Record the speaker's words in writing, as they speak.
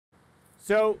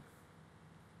So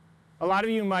a lot of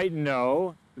you might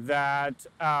know that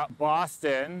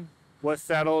Boston was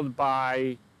settled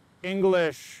by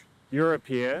English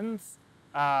Europeans,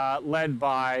 led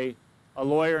by a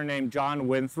lawyer named John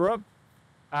Winthrop,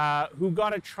 who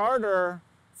got a charter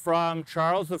from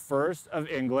Charles I of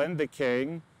England, the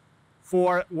king,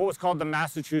 for what was called the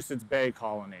Massachusetts Bay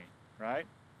Colony, right?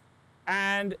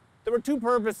 And there were two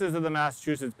purposes of the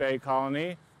Massachusetts Bay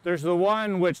Colony. There's the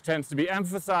one which tends to be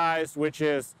emphasized, which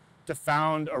is to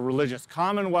found a religious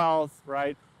commonwealth,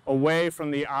 right, away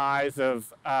from the eyes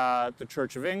of the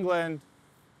Church of England.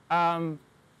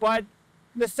 But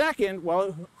the second,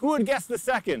 well, who would guess the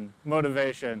second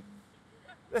motivation?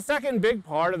 The second big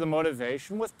part of the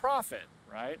motivation was profit,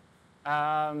 right?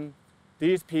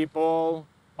 These people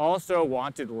also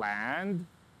wanted land.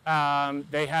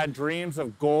 They had dreams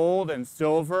of gold and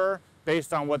silver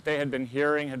based on what they had been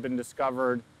hearing had been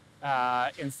discovered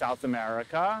in South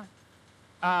America.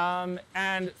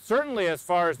 And certainly as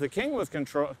far as the king was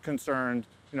concerned,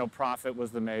 profit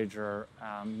was the major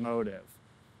motive.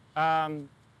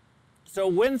 So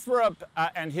Winthrop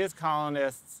and his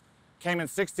colonists came in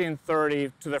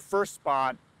 1630 to the first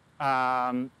spot,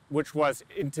 which was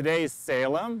in today's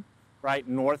Salem, right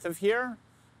north of here.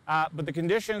 But the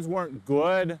conditions weren't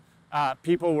good.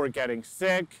 People were getting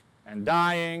sick and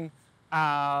dying.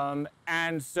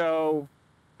 And so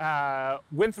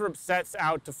Winthrop sets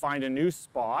out to find a new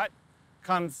spot,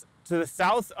 comes to the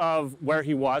south of where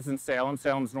he was in Salem.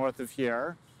 Salem's north of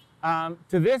here, to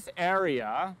this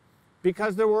area,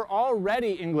 because there were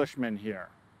already Englishmen here,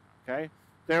 okay?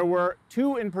 There were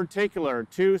two in particular,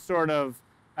 two sort of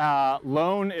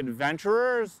lone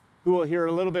adventurers who we'll hear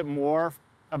a little bit more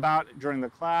about during the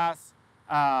class.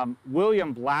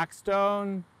 William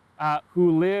Blackstone,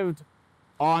 who lived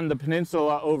on the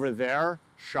peninsula over there,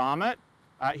 Shawmut.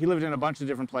 He lived in a bunch of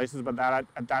different places, but at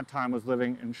that time was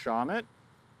living in Shawmut.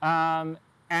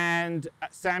 And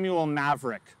Samuel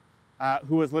Maverick,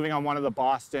 who was living on one of the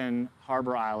Boston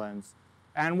Harbor Islands.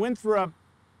 And Winthrop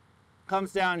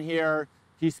comes down here.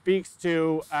 He speaks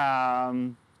to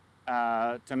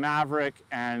Maverick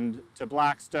and to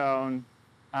Blackstone,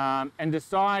 and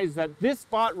decides that this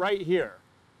spot right here,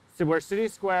 so where City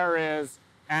Square is,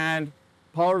 and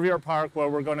Paul Revere Park, where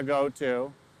we're going to go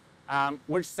to,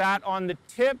 which sat on the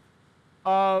tip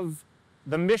of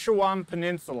the Mishawam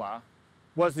Peninsula,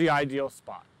 was the ideal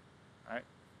spot, right?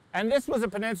 And this was a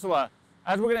peninsula,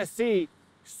 as we're going to see,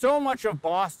 so much of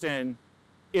Boston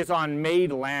is on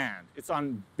made land. It's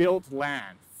on built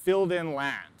land, filled in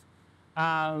land.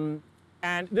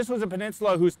 And this was a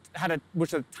peninsula which had a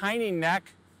tiny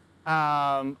neck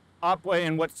up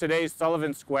in what's today's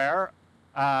Sullivan Square,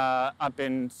 up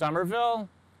in Somerville.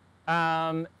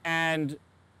 And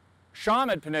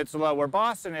Shawmut Peninsula, where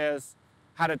Boston is,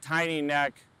 had a tiny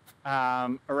neck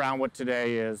around what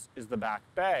today is the Back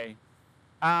Bay.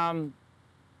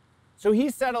 So he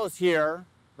settles here,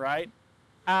 right?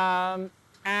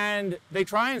 And they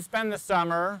try and spend the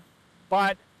summer,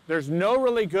 but there's no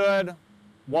really good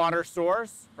water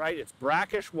source, right? It's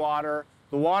brackish water.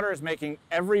 The water is making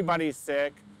everybody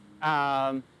sick.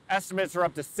 Estimates are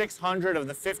up to 600 of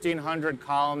the 1,500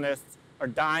 colonists are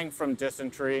dying from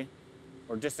dysentery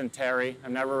or dysentery.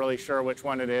 I'm never really sure which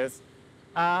one it is.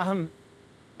 And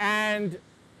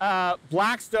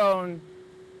Blackstone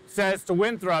says to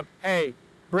Winthrop, hey,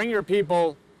 bring your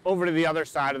people over to the other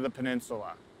side of the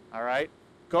peninsula, all right?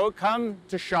 Come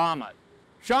to Shawmut.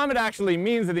 Shawmut actually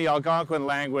means in the Algonquin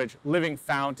language, living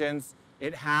fountains.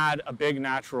 It had a big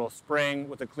natural spring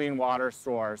with a clean water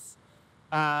source.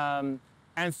 And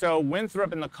so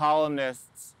Winthrop and the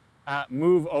colonists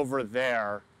move over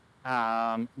there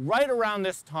right around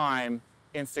this time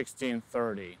in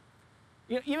 1630.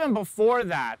 Even before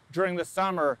that, during the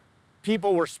summer,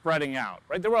 people were spreading out,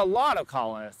 right? There were a lot of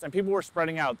colonists and people were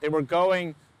spreading out. They were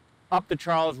going up the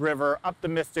Charles River, up the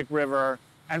Mystic River,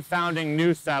 and founding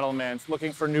new settlements,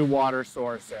 looking for new water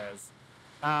sources.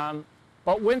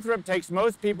 But Winthrop takes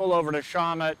most people over to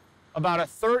Shawmut. About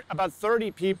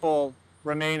 30 people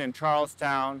remain in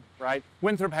Charlestown, right?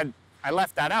 Winthrop I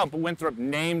left that out, but Winthrop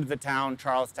named the town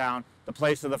Charlestown, the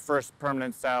place of the first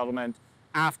permanent settlement,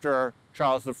 after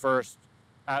Charles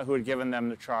I, who had given them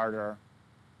the charter,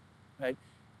 right?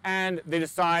 And they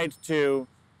decide to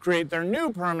create their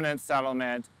new permanent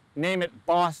settlement, name it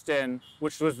Boston,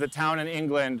 which was the town in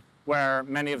England where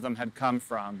many of them had come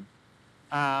from.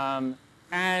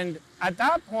 And at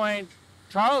that point,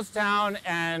 Charlestown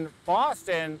and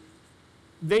Boston,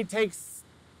 they take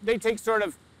sort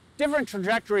of different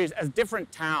trajectories as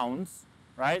different towns,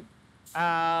 right?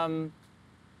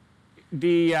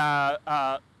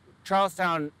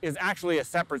 Charlestown is actually a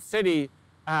separate city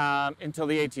until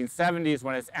the 1870s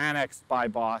when it's annexed by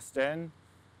Boston.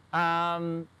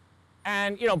 And,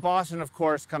 you know, Boston, of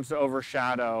course, comes to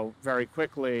overshadow very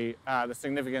quickly the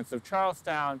significance of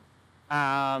Charlestown.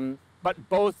 But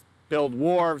both build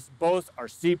wharves, both are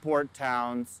seaport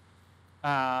towns,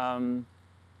 and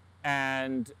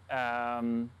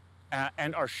are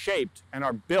shaped and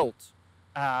are built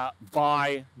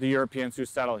by the Europeans who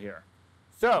settle here.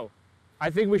 So I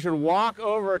think we should walk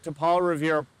over to Paul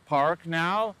Revere Park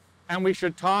now, and we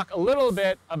should talk a little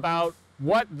bit about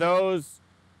what those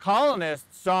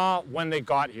colonists saw when they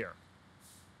got here.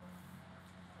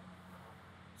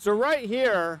 So right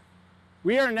here,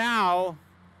 we're on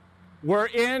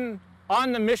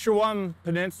the Mishuam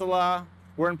Peninsula.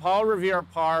 We're in Paul Revere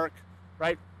Park,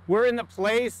 right? We're in the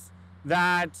place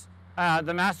that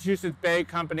the Massachusetts Bay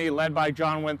Company, led by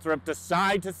John Winthrop,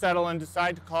 decide to settle and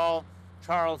decide to call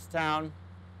Charlestown.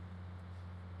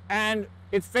 And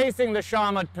it's facing the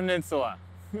Shawmut Peninsula.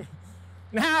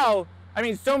 Now, I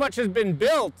mean, so much has been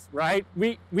built, right?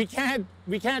 We can't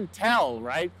tell,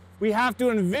 right? We have to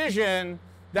envision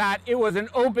that it was an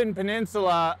open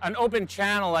peninsula, an open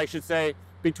channel, I should say,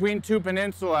 between two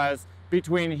peninsulas,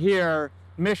 between here,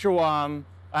 Mishuam,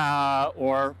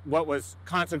 or what was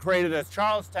consecrated as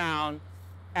Charlestown,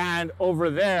 and over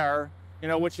there, you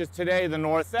know, which is today the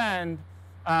north end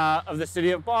of the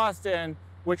city of Boston,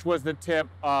 which was the tip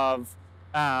of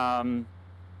the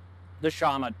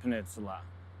Shawmut Peninsula,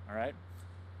 all right?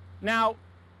 Now,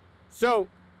 so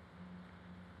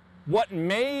what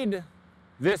made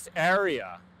this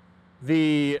area,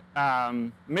 the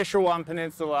Mishuam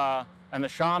Peninsula and the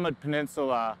Shawmut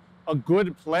Peninsula, a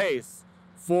good place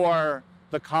for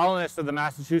the colonists of the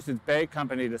Massachusetts Bay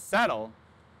Company to settle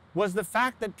was the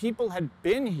fact that people had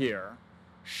been here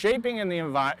shaping the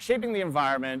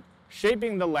environment,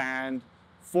 shaping the land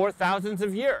for thousands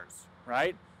of years,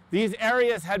 right? These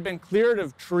areas had been cleared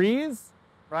of trees,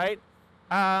 right,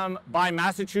 by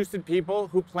Massachusetts people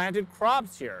who planted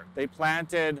crops here. They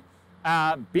planted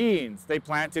beans, they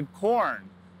planted corn.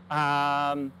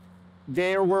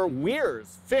 There were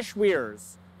weirs, fish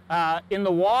weirs in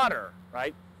the water,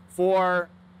 right, for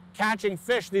catching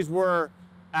fish. These were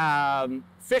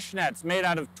fish nets made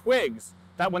out of twigs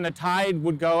that when the tide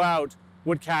would go out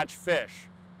would catch fish,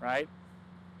 right?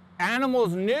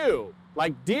 Animals knew,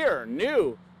 like deer,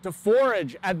 knew to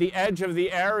forage at the edge of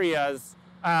the areas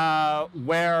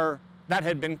where that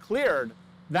had been cleared.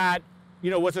 That,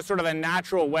 you know, was a sort of a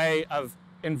natural way of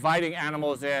inviting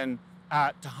animals in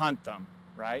to hunt them,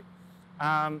 right?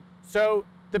 So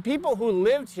the people who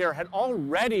lived here had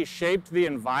already shaped the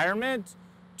environment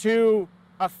to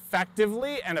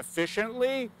effectively and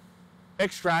efficiently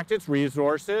extract its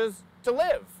resources to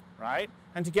live, right?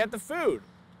 And to get the food.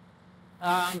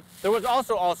 There was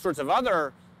also all sorts of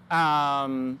other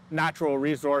natural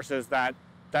resources that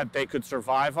they could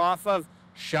survive off of.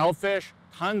 Shellfish,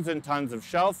 tons and tons of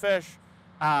shellfish,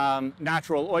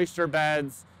 natural oyster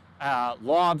beds,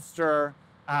 lobster.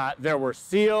 There were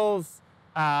seals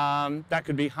that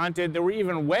could be hunted. There were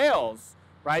even whales,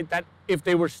 right, that if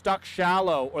they were stuck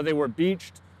shallow or they were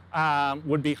beached,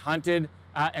 would be hunted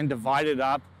and divided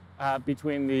up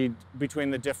between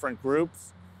the different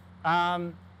groups.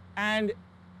 And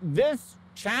this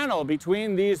channel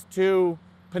between these two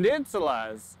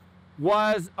peninsulas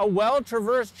was a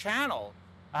well-traversed channel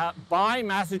by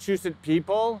Massachusetts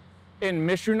people in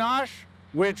Mishunash,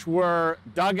 which were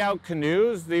dugout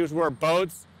canoes. These were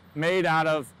boats made out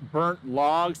of burnt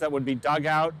logs that would be dug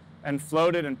out and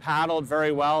floated and paddled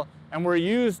very well, and were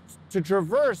used to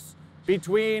traverse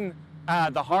between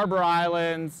the harbor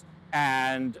islands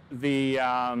and the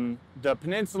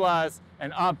peninsulas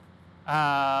and up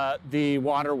the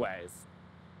waterways.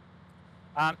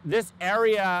 This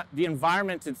area, the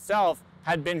environment itself,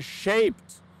 had been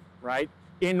shaped, right,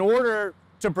 in order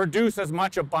to produce as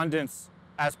much abundance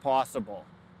as possible,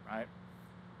 right?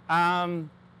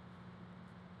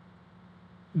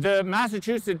 The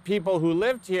Massachusetts people who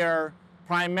lived here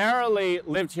primarily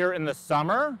lived here in the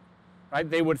summer, right?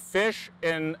 They would fish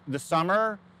in the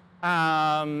summer,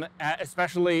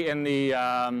 especially in the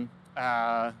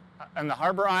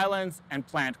harbor islands, and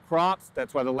plant crops.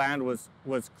 That's why the land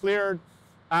was cleared,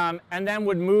 and then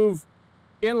would move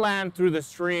inland through the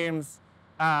streams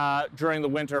during the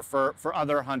winter for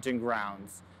other hunting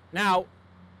grounds. Now,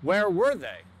 where were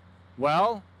they?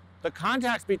 Well, the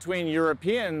contacts between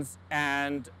Europeans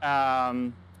and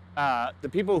the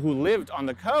people who lived on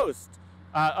the coast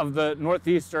of the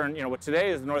northeastern, you know, what today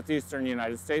is the northeastern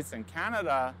United States and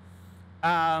Canada,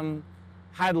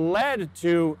 had led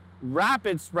to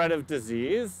rapid spread of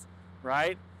disease,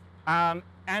 right?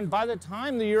 And by the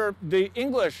time the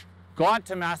English got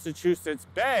to Massachusetts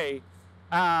Bay,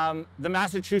 the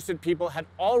Massachusetts people had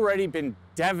already been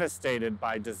devastated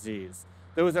by disease.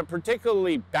 There was a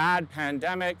particularly bad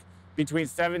pandemic between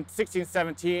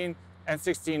 1617 and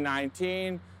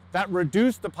 1619 that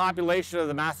reduced the population of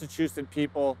the Massachusetts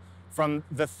people from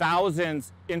the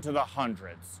thousands into the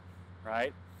hundreds,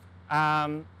 right?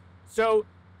 So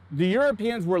the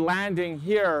Europeans were landing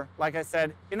here, like I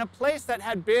said, in a place that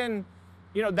had been,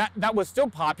 you know, that was still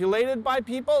populated by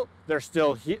people. They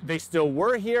still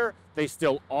were here. They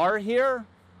still are here,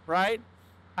 right?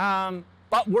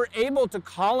 But were able to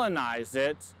colonize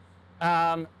it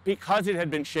because it had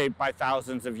been shaped by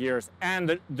thousands of years,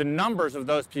 and the numbers of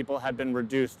those people had been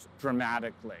reduced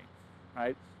dramatically,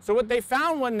 right? So what they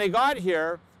found when they got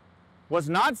here was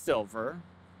not silver,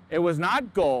 it was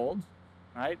not gold,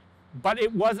 right? But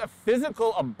it was a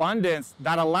physical abundance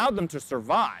that allowed them to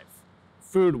survive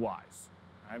food-wise,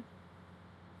 right?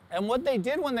 And what they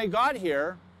did when they got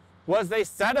here was they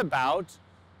set about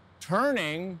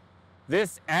turning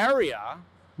this area,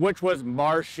 which was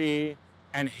marshy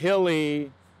and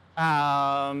hilly,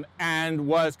 and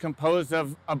was composed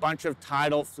of a bunch of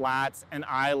tidal flats and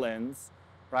islands,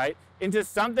 right, into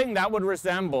something that would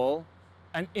resemble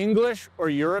an English or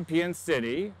European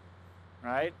city,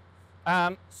 right,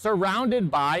 surrounded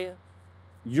by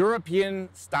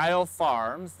European-style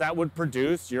farms that would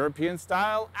produce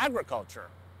European-style agriculture,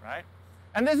 right?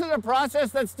 And this is a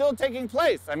process that's still taking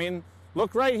place. I mean,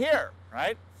 look right here,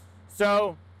 right?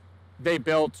 So they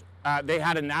built, they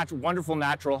had a wonderful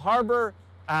natural harbor,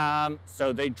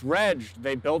 so they dredged,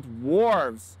 they built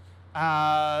wharves,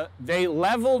 they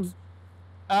leveled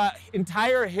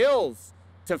entire hills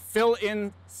to fill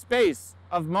in space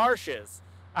of marshes,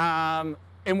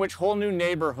 in which whole new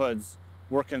neighborhoods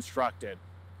were constructed.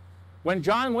 When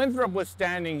John Winthrop was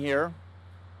standing here,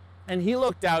 and he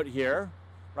looked out here,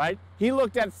 right, he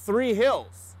looked at 3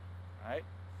 hills, right?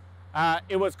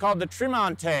 It was called the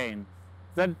Tremontaine.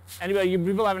 You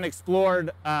people haven't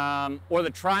explored, or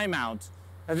the Tri-Mount.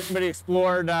 Has anybody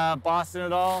explored Boston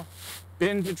at all?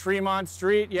 Been to Tremont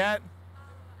Street yet?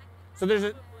 So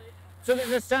there's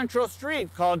a central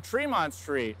street called Tremont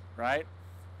Street, right?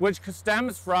 Which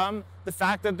stems from the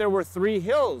fact that there were 3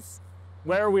 hills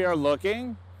where we are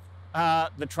looking,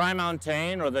 the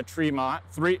Tremontaine, or the Tremont,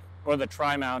 or the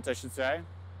Tri-Mount, I should say.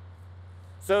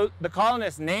 So the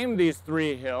colonists named these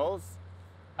 3 hills.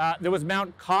 There was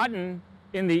Mount Cotton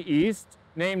in the east,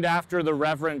 named after the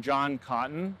Reverend John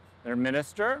Cotton, their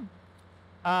minister.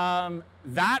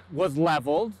 That was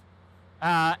leveled,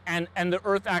 and the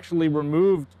earth actually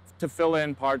removed to fill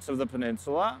in parts of the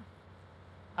peninsula.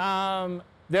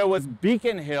 There was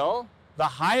Beacon Hill, the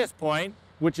highest point,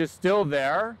 which is still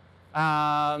there,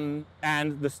 and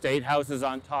the State House is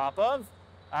on top of,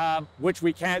 which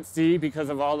we can't see because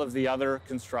of all of the other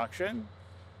construction.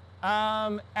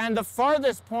 And the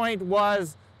farthest point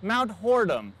was Mount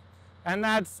Hordem, and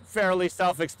that's fairly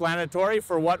self-explanatory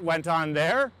for what went on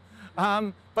there,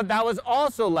 but that was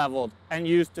also leveled and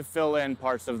used to fill in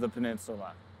parts of the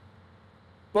peninsula.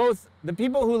 Both the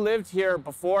people who lived here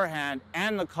beforehand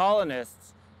and the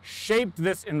colonists shaped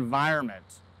this environment,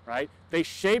 right? They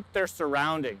shaped their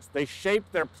surroundings, they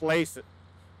shaped their places,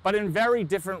 but in very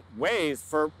different ways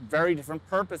for very different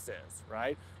purposes,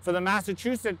 right? For the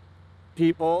Massachusetts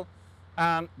people,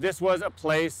 this was a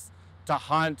place to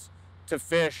hunt, to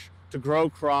fish, to grow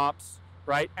crops,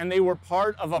 right? And they were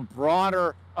part of a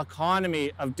broader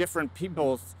economy of different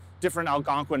peoples, different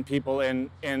Algonquin people in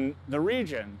the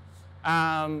region.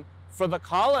 For the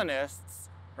colonists,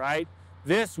 right,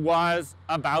 this was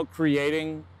about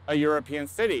creating a European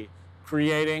city,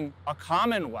 creating a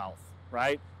commonwealth,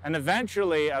 right? And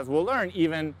eventually, as we'll learn,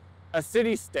 even a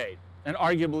city-state, and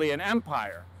arguably an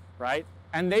empire, right?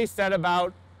 And they set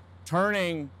about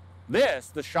turning this,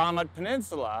 the Shawmut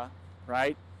Peninsula,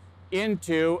 right,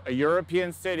 into a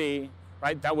European city,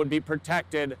 right, that would be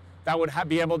protected, that would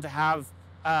be able to have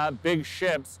big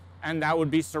ships, and that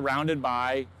would be surrounded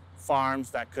by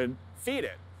farms that could feed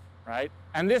it, right?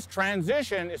 And this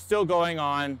transition is still going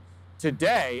on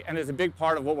today and is a big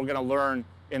part of what we're going to learn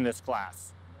in this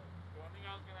class. One thing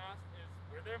I was going to ask is,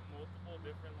 were there multiple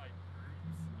different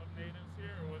groups of natives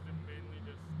here, or was it mainly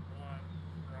just one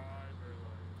tribe or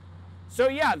So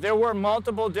yeah, there were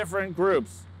multiple different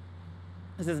groups.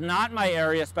 This is not my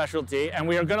area specialty, and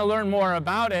we are going to learn more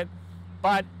about it,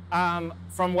 but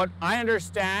from what I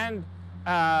understand,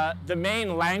 the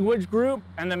main language group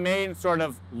and the main sort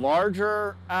of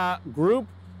larger group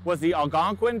was the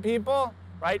Algonquin people,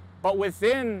 right? But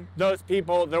within those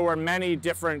people, there were many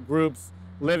different groups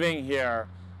living here.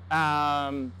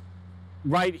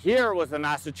 Right here was the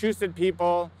Massachusetts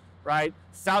people, right?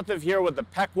 South of here with the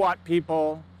Pequot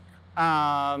people.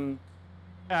 In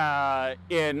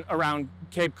around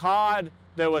Cape Cod,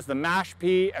 there was the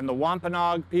Mashpee and the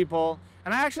Wampanoag people.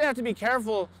 And I actually have to be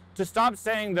careful to stop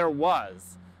saying there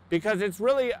was, because it's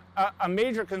really a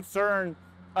major concern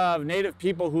of Native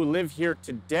people who live here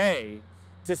today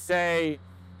to say,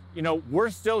 you know, we're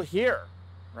still here,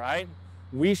 right?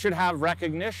 We should have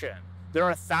recognition. There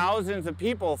are thousands of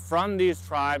people from these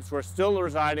tribes who are still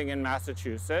residing in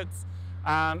Massachusetts,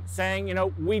 saying, you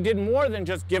know, we did more than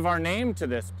just give our name to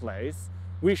this place.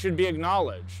 We should be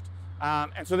acknowledged.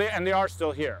 And they are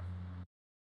still here.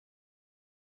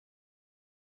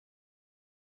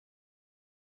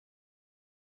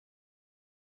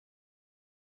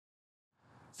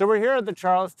 So we're here at the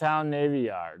Charlestown Navy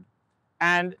Yard.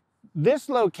 And this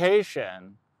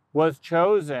location was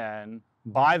chosen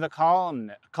by the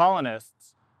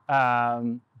colonists,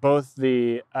 both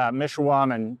the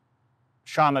Mishawam and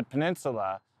Shawmut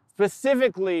Peninsula,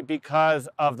 specifically because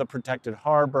of the protected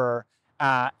harbor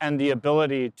and the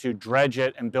ability to dredge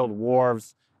it and build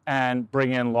wharves and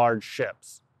bring in large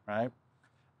ships, right?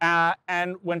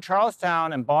 And when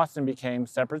Charlestown and Boston became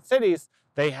separate cities,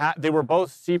 they were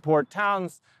both seaport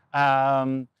towns.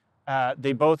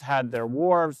 They both had their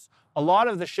wharves. A lot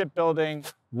of the shipbuilding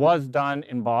was done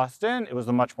in Boston. It was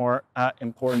a much more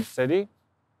important city.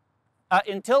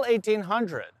 Until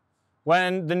 1800,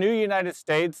 when the new United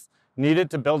States needed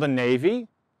to build a navy,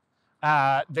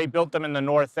 they built them in the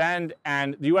North End,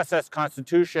 and the USS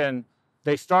Constitution,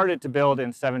 they started to build in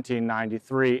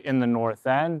 1793 in the North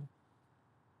End.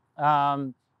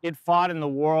 It fought in the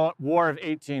War of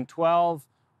 1812,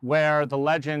 where the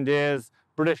legend is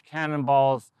British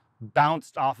cannonballs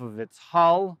bounced off of its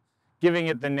hull, giving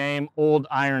it the name Old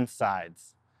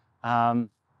Ironsides.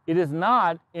 It is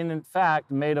not, in fact,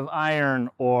 made of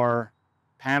iron or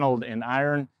paneled in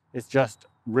iron. It's just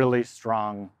really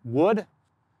strong wood.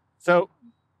 So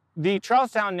the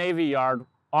Charlestown Navy Yard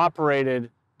operated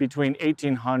between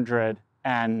 1800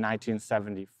 and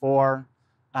 1974,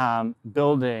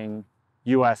 building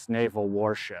U.S. naval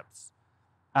warships.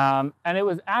 And it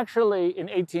was actually in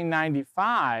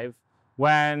 1895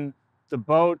 when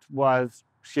the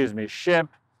ship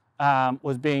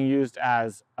was being used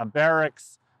as a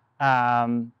barracks,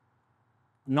 not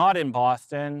in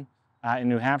Boston, in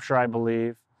New Hampshire, I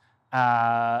believe,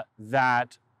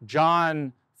 that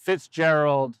John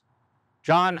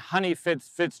Honey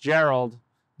Fitzgerald,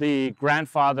 the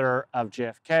grandfather of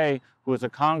JFK, who was a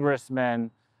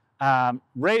congressman,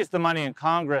 raised the money in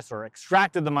Congress, or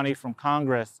extracted the money from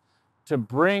Congress, to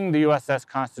bring the USS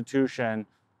Constitution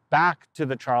back to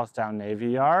the Charlestown Navy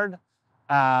Yard.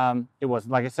 It was,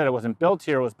 like I said, it wasn't built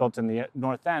here, it was built in the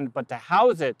North End, but to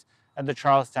house it at the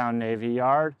Charlestown Navy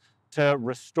Yard, to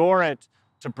restore it,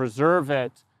 to preserve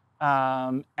it,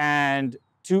 and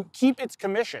to keep its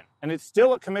commission. And it's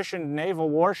still a commissioned naval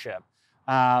warship.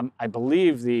 I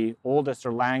believe the oldest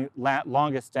or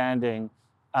longest standing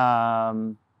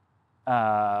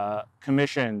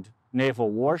commissioned naval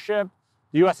warship.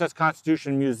 The USS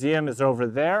Constitution Museum is over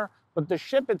there, but the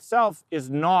ship itself is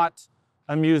not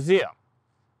a museum.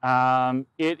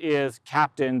 It is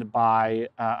captained by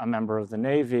a member of the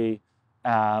Navy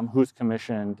who's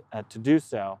commissioned to do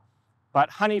so. But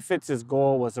Honey Fitz's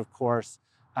goal was, of course,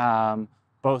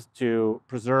 both to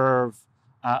preserve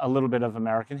a little bit of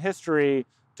American history,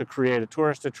 to create a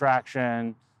tourist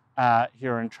attraction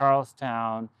here in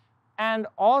Charlestown, and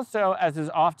also, as is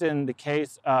often the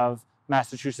case of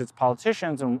Massachusetts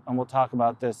politicians, and we'll talk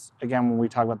about this again when we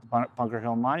talk about the Bunker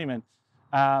Hill Monument,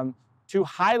 to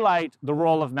highlight the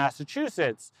role of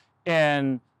Massachusetts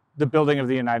in the building of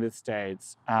the United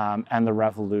States and the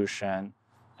Revolution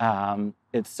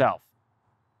itself.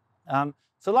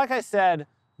 So like I said,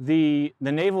 the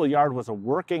Naval Yard was a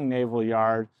working naval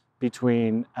yard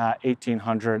between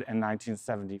 1800 and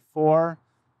 1974.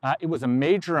 It was a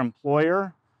major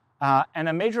employer, and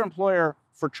a major employer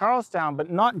for Charlestown, but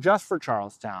not just for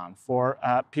Charlestown, for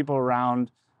people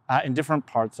around in different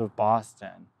parts of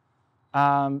Boston.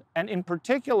 And in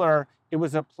particular, it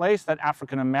was a place that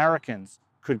African Americans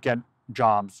could get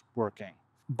jobs working.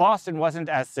 Boston wasn't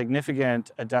as significant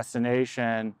a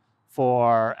destination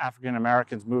for African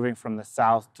Americans moving from the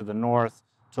South to the North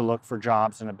to look for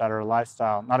jobs and a better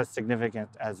lifestyle, not as significant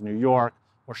as New York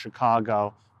or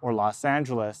Chicago or Los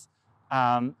Angeles.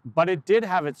 But it did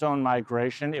have its own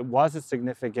migration. It was a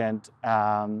significant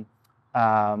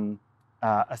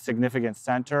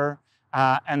center,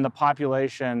 and the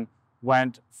population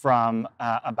went from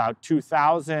about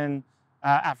 2,000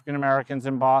 African Americans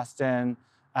in Boston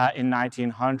in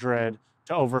 1900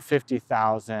 to over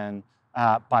 50,000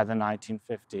 by the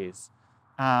 1950s.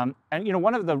 And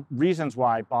one of the reasons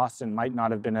why Boston might not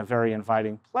have been a very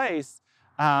inviting place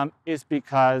is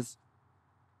because,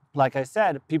 like I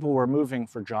said, people were moving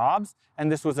for jobs,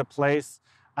 and this was a place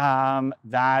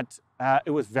that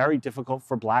it was very difficult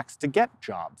for blacks to get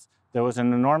jobs. There was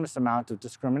an enormous amount of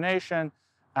discrimination,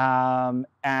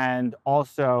 and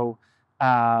also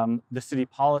the city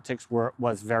politics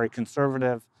was very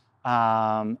conservative,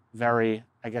 very,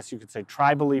 I guess you could say,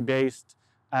 tribally based.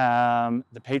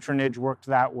 The patronage worked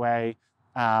that way,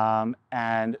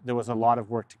 and there was a lot of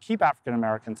work to keep African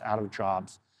Americans out of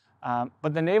jobs.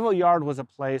 But the Naval Yard was a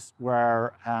place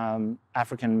where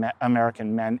African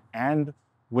American men and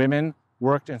women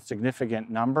worked in significant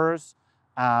numbers.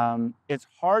 It's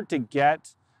hard to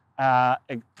get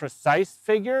precise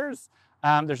figures.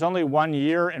 There's only 1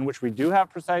 year in which we do have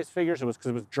precise figures. It was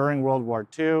because it was during World War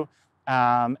II,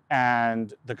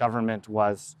 and the government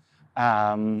was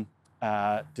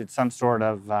did some sort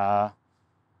of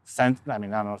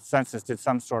census, did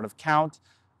some sort of count.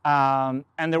 And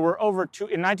there were in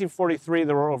 1943,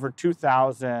 there were over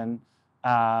 2,000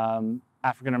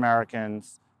 African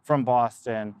Americans from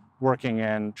Boston working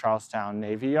in Charlestown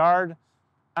Navy Yard.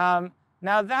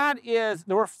 Now there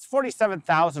were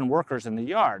 47,000 workers in the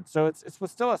yard, so it was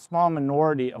still a small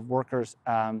minority of workers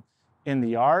in the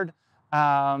yard,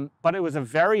 but it was a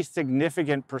very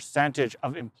significant percentage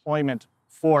of employment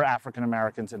for African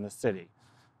Americans in the city.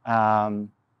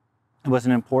 It was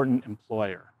an important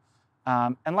employer.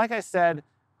 And like I said,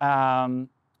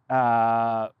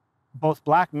 both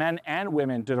black men and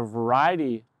women did a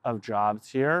variety of jobs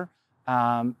here,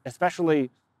 especially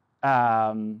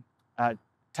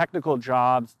technical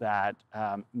jobs that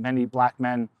many black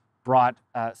men brought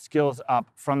skills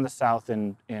up from the South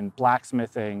in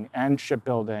blacksmithing and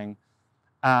shipbuilding.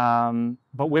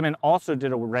 But women also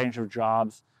did a range of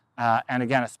jobs, and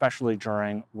again, especially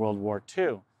during World War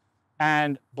II.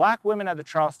 And black women at the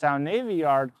Charlestown Navy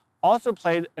Yard also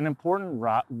played an important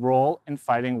role in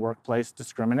fighting workplace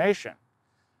discrimination.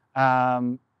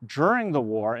 During the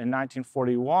war in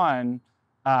 1941,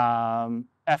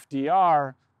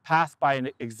 FDR passed by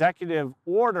an executive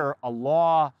order a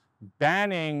law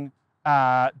banning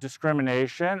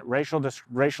discrimination,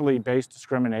 racially based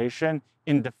discrimination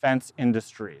in defense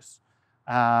industries.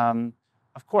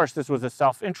 Of course, this was a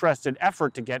self-interested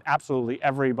effort to get absolutely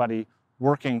everybody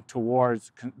working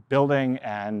towards building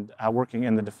and working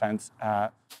in the defense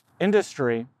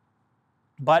industry.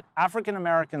 But African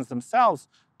Americans themselves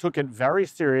took it very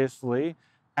seriously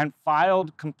and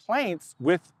filed complaints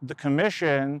with the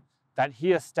commission that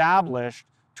he established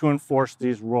to enforce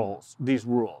these rules.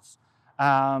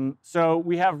 So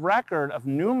we have record of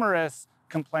numerous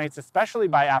complaints, especially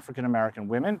by African American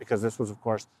women, because this was, of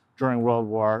course, during World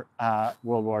War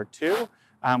II,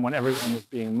 when everyone was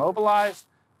being mobilized,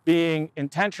 being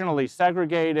intentionally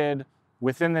segregated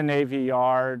within the Navy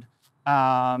Yard,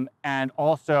 and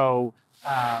also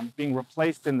being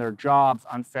replaced in their jobs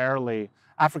unfairly,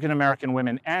 African American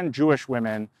women and Jewish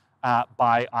women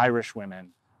by Irish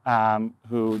women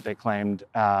who they claimed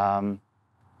were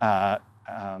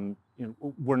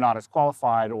not as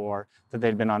qualified, or that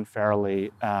they'd been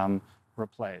unfairly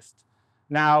replaced.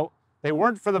 Now, they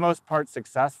weren't for the most part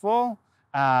successful.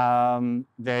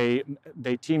 They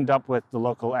teamed up with the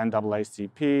local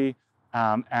NAACP,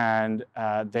 and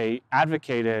they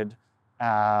advocated,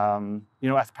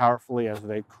 as powerfully as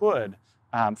they could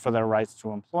for their rights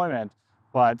to employment.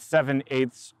 But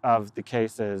 7/8 of the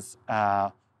cases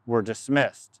were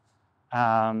dismissed.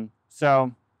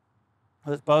 So it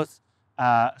was both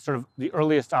sort of the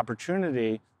earliest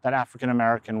opportunity that African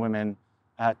American women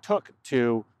took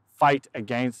to fight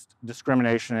against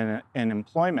discrimination in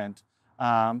employment,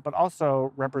 but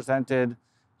also represented,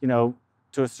 to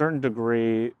a certain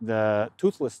degree, the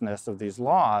toothlessness of these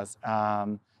laws,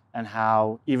 and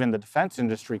how even the defense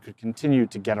industry could continue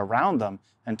to get around them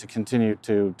and to continue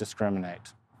to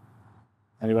discriminate.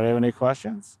 Anybody have any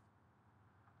questions?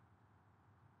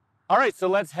 All right, so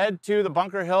let's head to the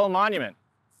Bunker Hill Monument.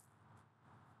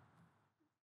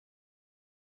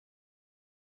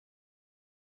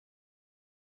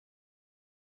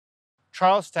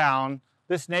 Charlestown,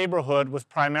 this neighborhood was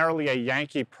primarily a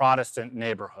Yankee Protestant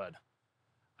neighborhood.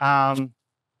 And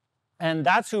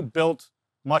that's who built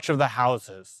much of the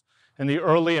houses in the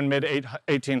early and mid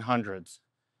 1800s.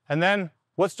 And then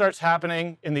what starts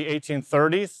happening in the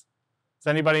 1830s? Does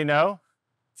anybody know?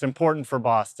 It's important for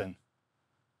Boston.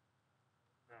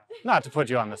 Not to put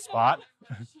you on the spot.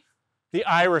 The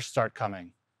Irish start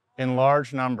coming in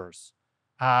large numbers.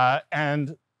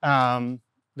 And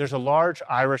there's a large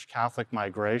Irish Catholic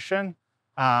migration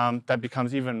that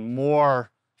becomes even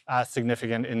more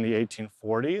significant in the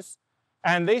 1840s.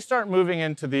 And they start moving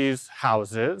into these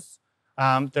houses.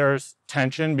 There's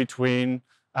tension between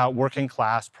working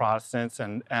class Protestants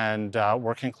and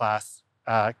working class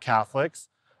Catholics,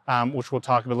 which we'll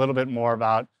talk a little bit more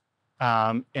about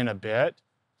in a bit.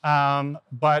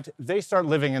 But they start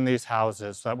living in these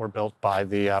houses that were built by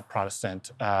the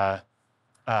Protestant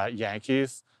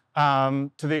Yankees,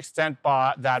 to the extent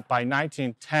that by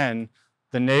 1910,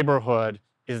 the neighborhood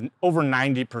is over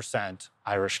 90%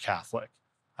 Irish Catholic.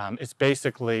 It's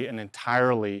basically an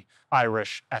entirely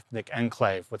Irish ethnic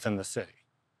enclave within the city.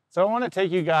 So I want to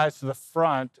take you guys to the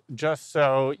front just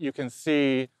so you can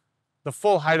see the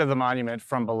full height of the monument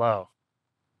from below.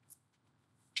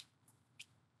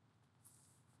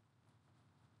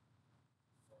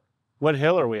 What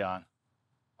hill are we on?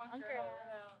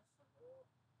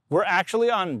 We're actually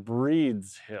on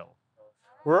Breed's Hill.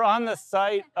 We're on the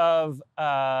site of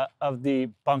the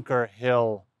Bunker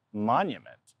Hill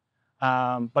Monument,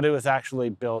 but it was actually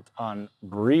built on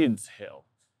Breed's Hill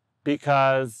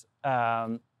because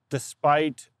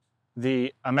despite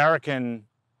the American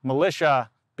militia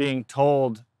being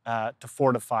told to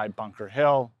fortify Bunker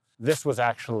Hill, this was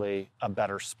actually a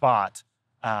better spot.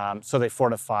 So they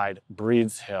fortified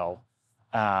Breed's Hill,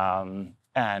 and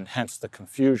hence the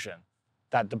confusion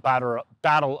that the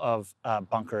Battle of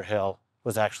Bunker Hill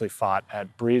was actually fought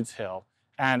at Breed's Hill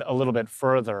and a little bit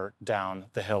further down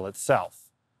the hill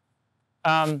itself.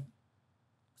 So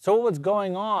what was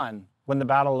going on when the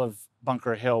Battle of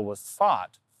Bunker Hill was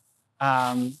fought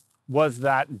was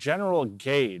that General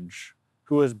Gage,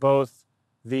 who was both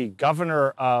the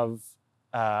governor of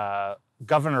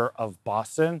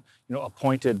Boston,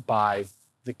 appointed by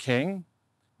the king,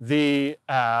 the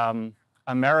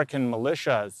American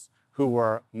militias who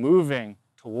were moving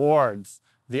towards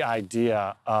the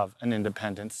idea of an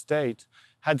independent state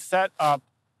had set up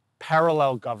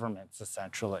parallel governments,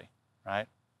 essentially, right?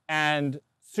 And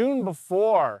soon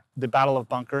before the Battle of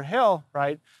Bunker Hill,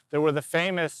 right, there were the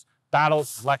famous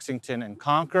battles of Lexington and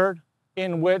Concord,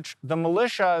 in which the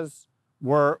militias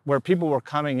where people were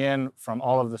coming in from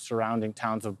all of the surrounding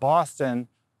towns of Boston,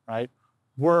 right,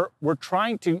 were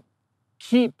trying to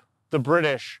keep the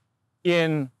British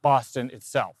in Boston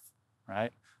itself,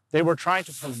 right? They were trying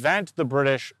to prevent the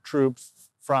British troops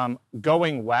from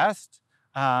going west,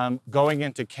 going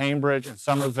into Cambridge and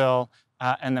Somerville,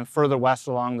 and then further west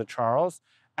along the Charles.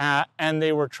 And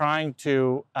they were trying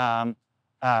to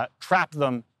trap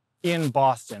them in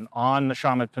Boston on the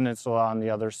Shawmut Peninsula on the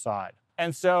other side.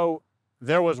 And so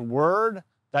there was word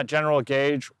that General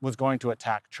Gage was going to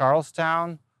attack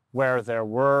Charlestown, where there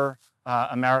were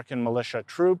American militia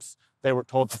troops. They were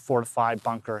told to fortify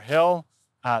Bunker Hill.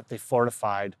 They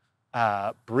fortified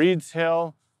Breed's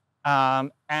Hill,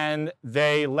 and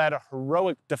they led a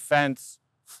heroic defense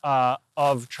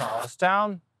of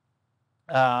Charlestown.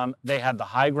 They had the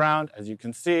high ground, as you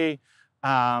can see.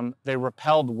 They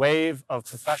repelled wave of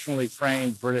professionally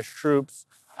trained British troops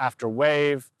after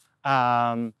wave.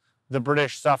 The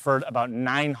British suffered about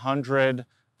 900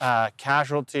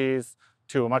 casualties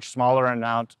to a much smaller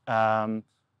amount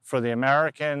for the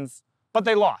Americans, but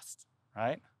they lost,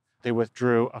 right? They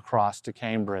withdrew across to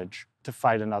Cambridge to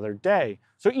fight another day.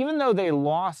 So even though they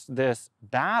lost this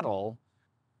battle,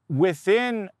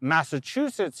 within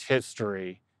Massachusetts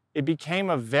history, it became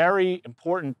a very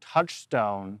important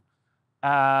touchstone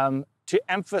to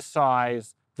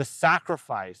emphasize the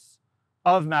sacrifice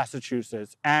of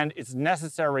Massachusetts and its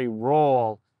necessary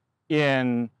role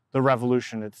in the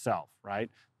revolution itself, right?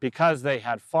 Because they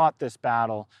had fought this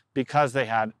battle, because they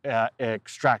had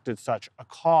extracted such a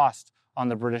cost on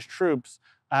the British troops,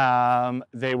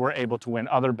 they were able to win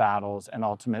other battles and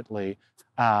ultimately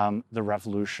the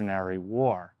Revolutionary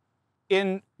War.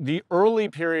 In the early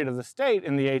period of the state,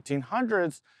 in the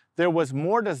 1800s, there was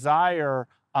more desire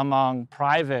among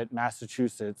private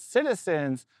Massachusetts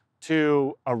citizens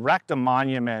to erect a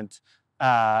monument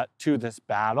to this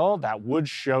battle that would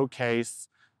showcase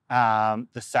the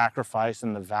sacrifice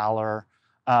and the valor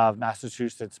of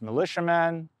Massachusetts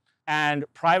militiamen. And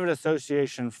private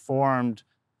association formed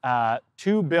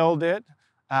to build it.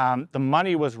 The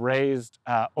money was raised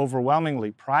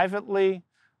overwhelmingly privately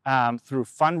through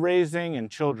fundraising in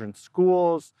children's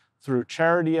schools, through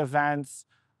charity events.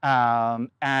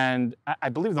 And I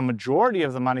believe the majority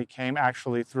of the money came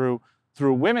actually through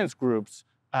women's groups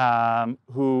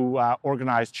who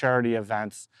organized charity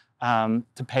events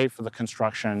to pay for the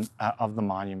construction of the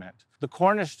monument. The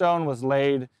cornerstone was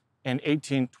laid in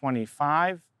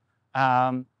 1825,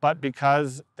 but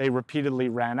because they repeatedly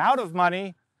ran out of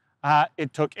money,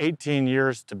 it took 18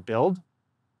 years to build.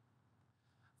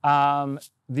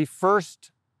 The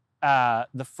first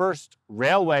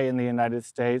railway in the United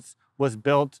States was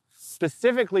built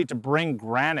specifically to bring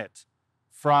granite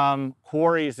from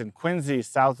quarries in Quincy,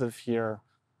 south of here,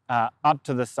 up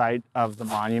to the site of the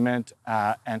monument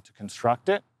and to construct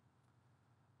it.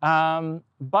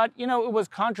 But, you know, it was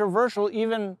controversial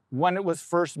even when it was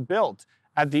first built.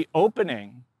 At the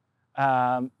opening,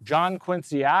 John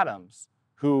Quincy Adams,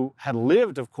 who had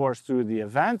lived, of course, through the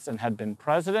events and had been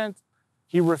president,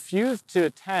 he refused to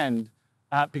attend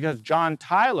because John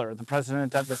Tyler, the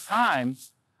president at the time,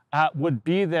 would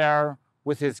be there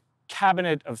with his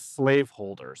cabinet of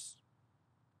slaveholders.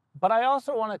 But I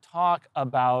also want to talk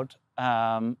about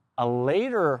a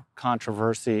later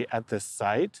controversy at this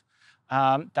site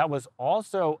that was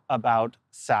also about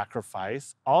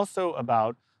sacrifice, also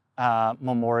about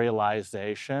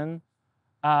memorialization,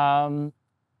 and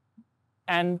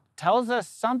tells us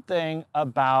something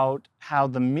about how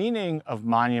the meaning of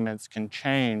monuments can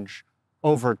change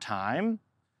over time,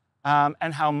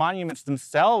 and how monuments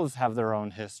themselves have their own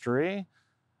history.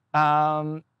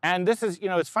 And this is, you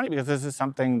know, it's funny because this is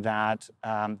something that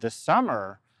this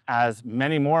summer, as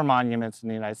many more monuments in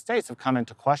the United States have come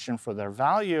into question for their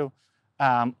value,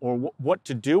 or what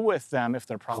to do with them if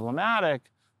they're problematic,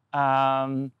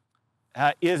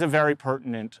 is a very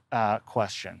pertinent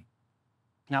question.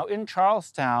 Now, in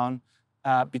Charlestown,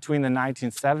 between the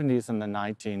 1970s and the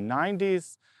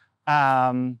 1990s,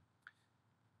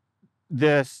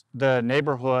 the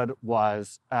neighborhood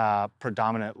was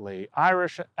predominantly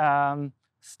Irish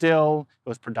still. It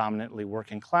was predominantly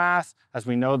working class. As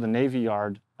we know, the Navy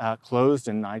Yard closed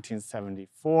in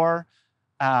 1974.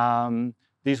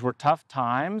 These were tough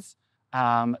times.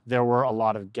 There were a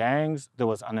lot of gangs. There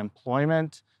was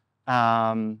unemployment.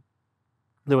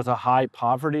 There was a high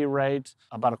poverty rate.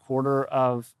 About a quarter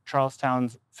of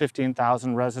Charlestown's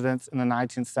 15,000 residents in the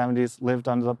 1970s lived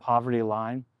under the poverty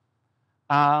line.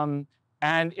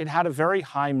 And it had a very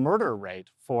high murder rate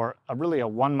for really a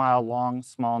 1 mile long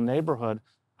small neighborhood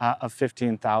of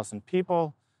 15,000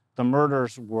 people. The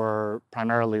murders were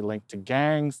primarily linked to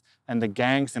gangs, and the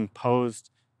gangs imposed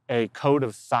a code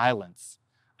of silence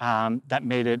that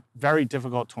made it very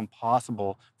difficult to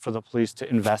impossible for the police to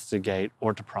investigate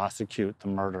or to prosecute the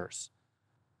murders.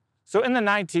 So in the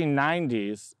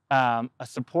 1990s, a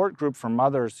support group for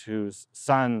mothers whose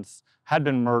sons had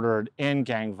been murdered in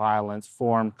gang violence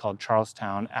formed called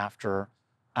Charlestown After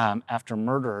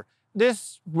Murder.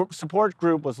 This support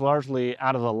group was largely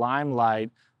out of the limelight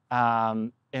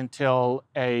until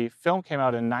a film came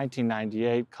out in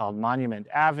 1998 called Monument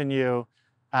Avenue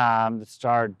that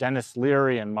starred Dennis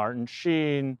Leary and Martin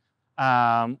Sheen.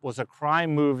 Was a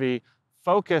crime movie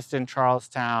focused in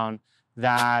Charlestown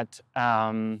that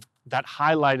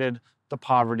highlighted the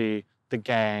poverty, the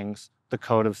gangs, the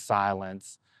code of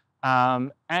silence.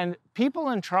 And people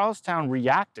in Charlestown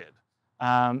reacted.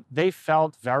 They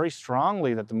felt very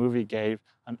strongly that the movie gave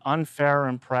an unfair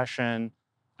impression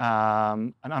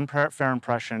of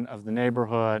the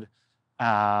neighborhood,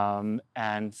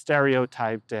 and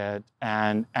stereotyped it,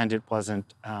 and it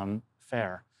wasn't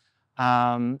fair.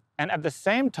 And at the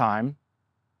same time,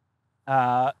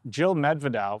 Jill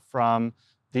Medvedow from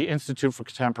the Institute for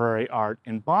Contemporary Art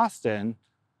in Boston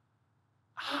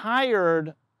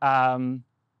hired Krzysztof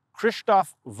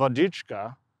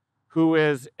Wodiczka, who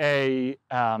is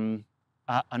an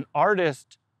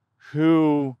artist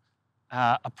who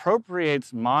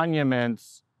appropriates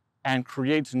monuments and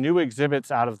creates new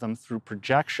exhibits out of them through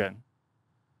projection,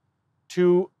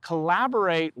 to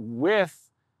collaborate with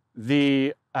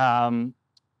the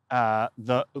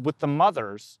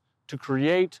mothers to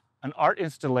create an art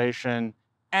installation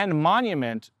and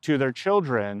monument to their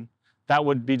children that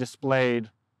would be displayed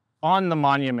on the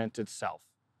monument itself.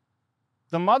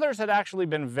 The mothers had actually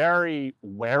been very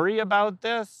wary about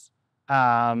this.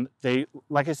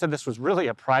 Like I said, this was really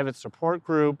a private support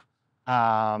group,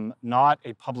 not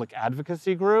a public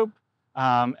advocacy group.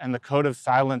 And the code of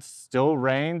silence still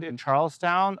reigned in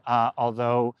Charlestown,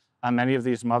 although many of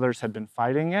these mothers had been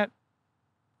fighting it.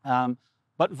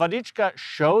 But Wodiczka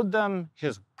showed them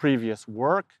his previous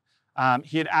work.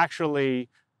 He had actually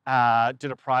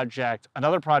did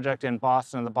another project in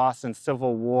Boston, the Boston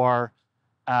Civil War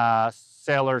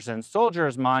Sailors and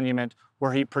Soldiers Monument,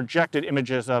 where he projected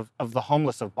images of the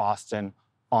homeless of Boston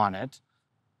on it.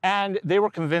 And they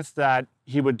were convinced that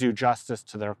he would do justice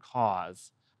to their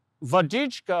cause.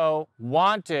 Wodiczka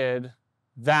wanted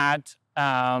that,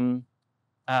 that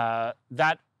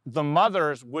the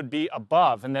mothers would be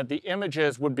above and that the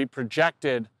images would be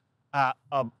projected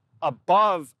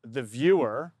above the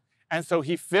viewer. And so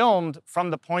he filmed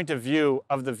from the point of view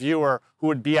of the viewer who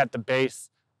would be at the base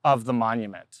of the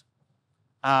monument.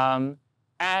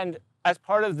 And as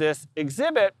part of this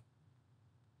exhibit,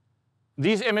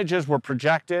 These images were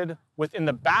projected within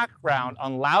the background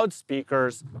on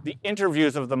loudspeakers, the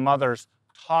interviews of the mothers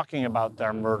talking about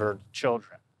their murdered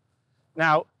children.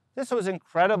 Now, this was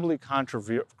incredibly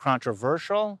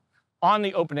controversial. On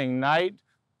the opening night,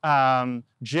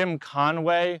 Jim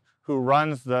Conway, who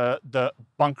runs the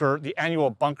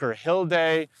annual Bunker Hill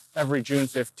Day every June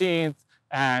 15th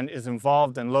and is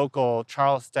involved in local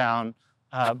Charlestown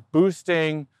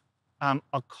boosting,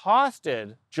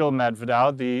 accosted Jill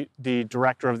Medvedow, the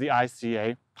director of the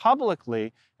ICA,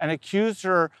 publicly and accused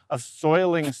her of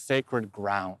soiling sacred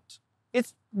ground.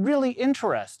 It's really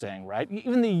interesting, right?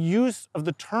 Even the use of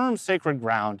the term sacred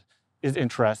ground is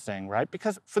interesting, right?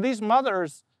 Because for these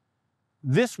mothers,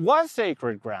 this was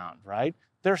sacred ground, right?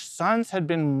 Their sons had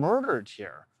been murdered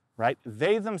here, right?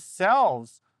 They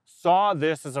themselves saw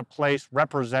this as a place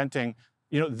representing,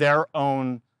 their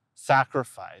own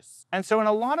sacrifice. And so in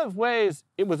a lot of ways,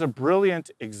 it was a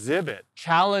brilliant exhibit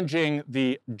challenging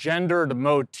the gendered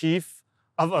motif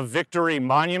of a victory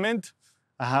monument,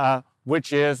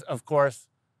 which is, of course,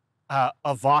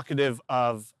 evocative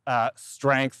of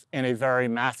strength in a very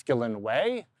masculine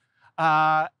way,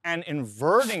 and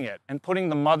inverting it and putting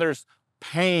the mother's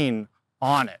pain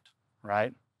on it,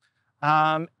 right?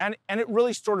 And it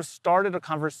really sort of started a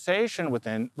conversation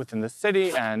within the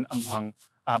city and among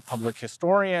public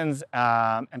historians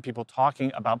and people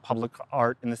talking about public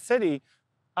art in the city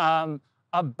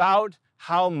about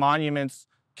how monuments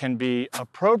can be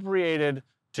appropriated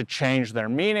to change their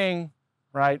meaning,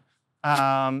 right?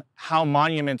 How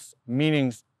monuments'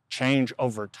 meanings change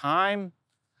over time,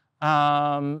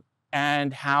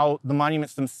 and how the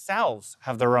monuments themselves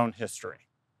have their own history.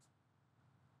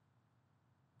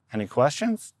 Any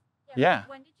questions? Yeah.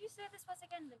 When did you say this was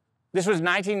again? This was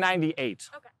 1998.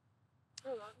 Okay. Oh,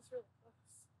 that was really close.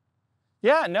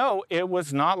 Yeah, no, it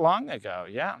was not long ago.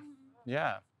 Yeah,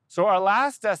 yeah. So our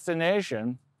last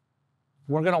destination,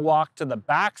 we're going to walk to the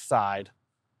backside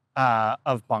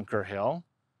of Bunker Hill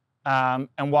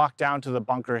and walk down to the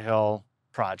Bunker Hill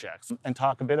projects and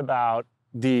talk a bit about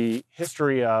the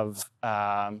history of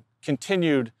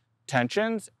continued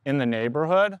tensions in the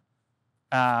neighborhood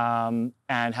and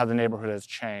how the neighborhood has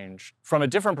changed from a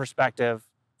different perspective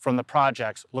from the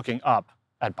projects looking up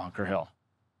at Bunker Hill.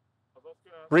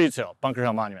 Breeds Hill, Bunker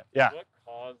Hill Monument, yeah. What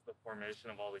caused the formation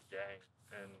of all the gangs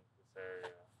in this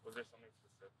area? Was there something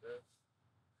specific?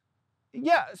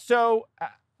 Yeah, so,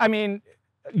 I mean,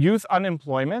 youth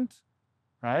unemployment,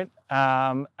 right?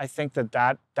 I think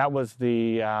that was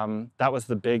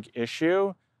the big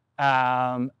issue.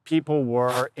 People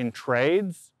were in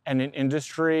trades and in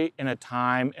industry in a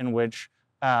time in which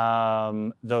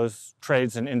those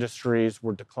trades and industries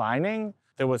were declining.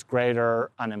 There was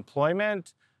greater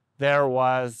unemployment. There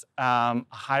was a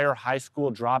higher high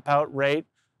school dropout rate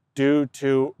due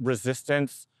to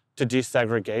resistance to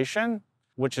desegregation,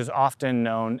 which is often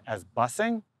known as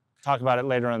busing. Talk about it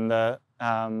later in the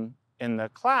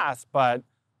class, but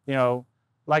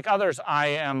like others, I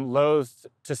am loath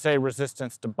to say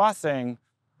resistance to busing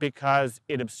because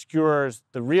it obscures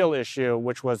the real issue,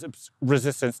 which was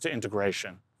resistance to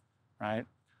integration, right?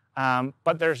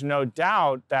 But there's no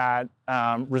doubt that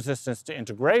resistance to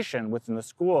integration within the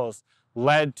schools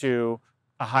led to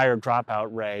a higher dropout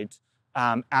rate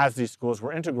as these schools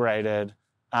were integrated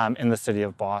in the city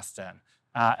of Boston.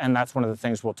 And that's one of the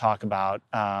things we'll talk about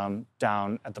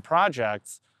down at the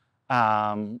projects.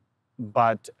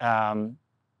 But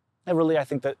really, I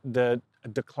think that the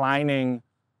declining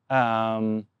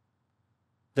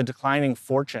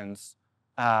fortunes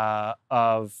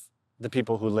of the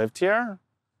people who lived here,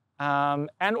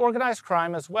 and organized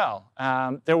crime as well.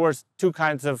 There was two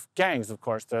kinds of gangs, of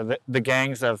course. The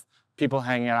gangs of people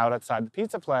hanging out outside the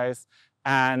pizza place,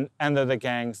 and they're the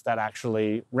gangs that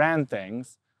actually ran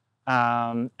things.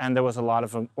 And there was a lot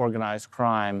of organized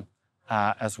crime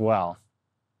as well.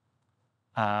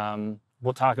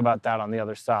 We'll talk about that on the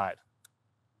other side.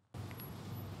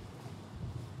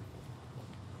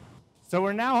 So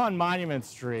we're now on Monument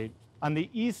Street on the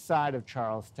east side of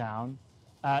Charlestown,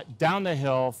 down the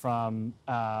hill from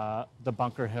the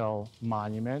Bunker Hill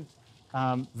Monument,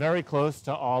 very close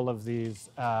to all of these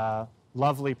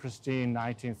lovely, pristine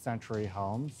 19th century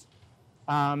homes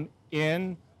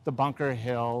in the Bunker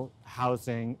Hill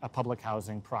public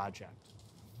housing project.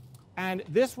 And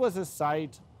this was a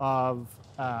site of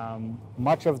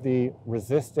much of the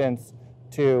resistance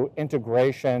to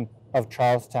integration of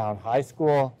Charlestown High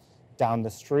School down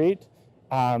the street.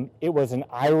 It was an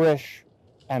Irish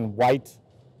and white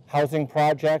housing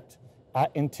project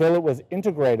until it was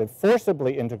integrated,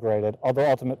 forcibly integrated, although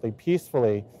ultimately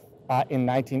peacefully, in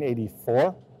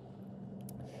 1984.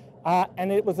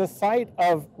 And it was a site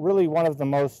of really one of the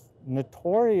most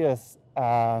notorious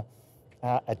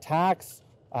attacks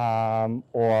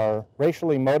or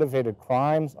racially motivated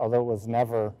crimes, although it was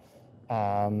never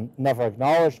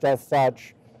acknowledged as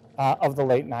such, of the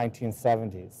late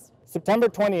 1970s. September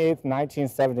 28th,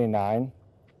 1979,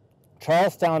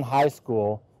 Charlestown High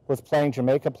School was playing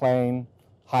Jamaica Plain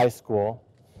High School,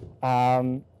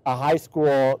 a high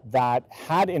school that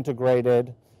had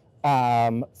integrated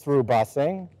through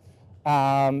busing,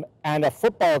 and a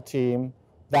football team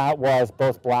that was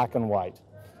both black and white.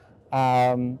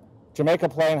 Jamaica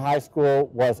Plain High School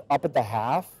was up at the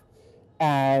half,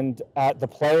 and the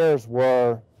players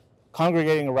were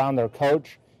congregating around their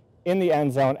coach in the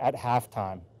end zone at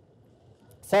halftime.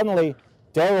 Suddenly,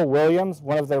 Darrell Williams,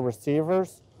 one of their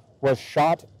receivers, was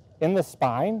shot in the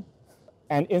spine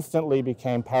and instantly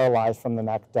became paralyzed from the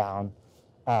neck down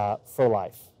for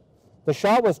life. The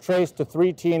shot was traced to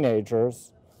 3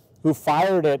 teenagers who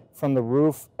fired it from the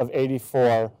roof of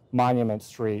 84 Monument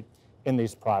Street in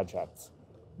these projects.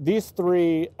 These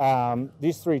three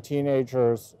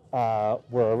teenagers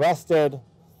were arrested.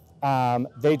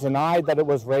 They denied that it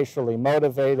was racially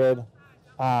motivated.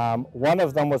 One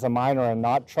of them was a minor and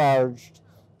not charged.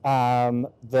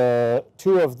 The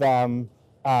 2 of them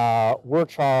were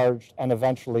charged and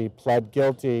eventually pled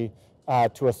guilty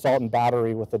to assault and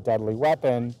battery with a deadly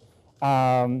weapon.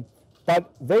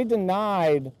 But they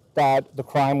denied that the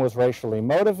crime was racially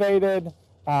motivated.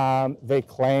 They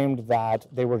claimed that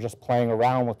they were just playing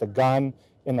around with the gun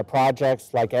in the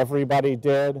projects like everybody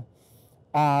did.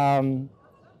 And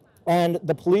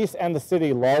the police and the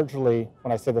city largely,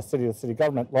 when I say the city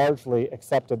government, largely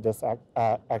accepted this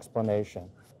explanation.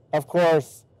 Of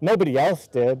course, nobody else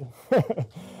did.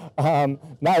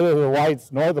 Neither the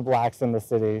whites nor the blacks in the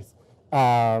cities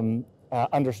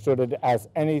understood it as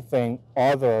anything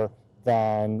other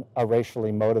than a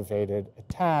racially motivated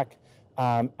attack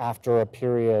after a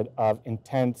period of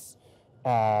intense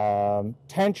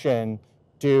tension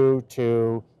due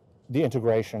to the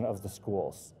integration of the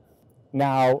schools.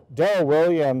 Now, Darrell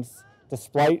Williams,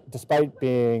 despite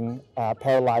being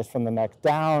paralyzed from the neck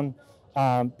down,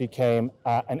 became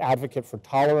an advocate for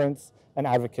tolerance, an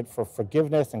advocate for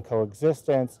forgiveness and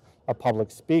coexistence, a public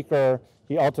speaker.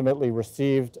 He ultimately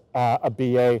received a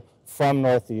BA from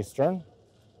Northeastern.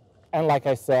 And like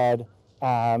I said,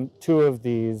 2 of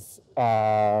these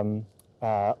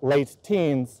late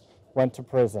teens went to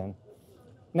prison.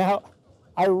 Now,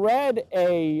 I read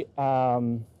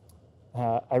an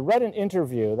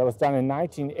interview that was done in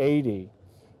 1980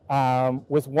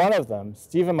 with one of them,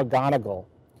 Stephen McGonigal,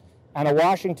 and a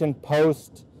Washington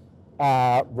Post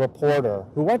reporter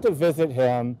who went to visit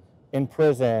him in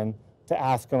prison to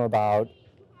ask him about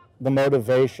the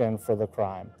motivation for the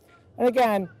crime. And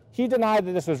again, he denied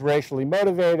that this was racially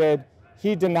motivated.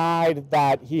 He denied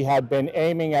that he had been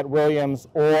aiming at Williams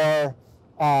or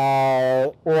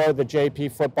the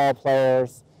JP football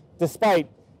players, despite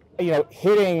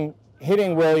hitting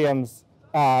Williams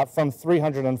from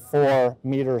 304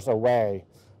 meters away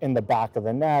in the back of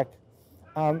the neck.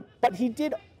 But he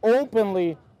did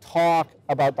openly talk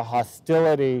about the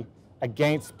hostility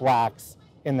against blacks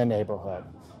in the neighborhood.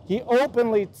 He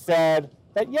openly said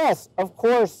that, yes, of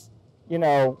course,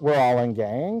 we're all in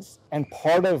gangs, and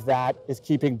part of that is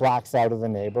keeping blacks out of the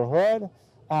neighborhood,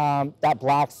 that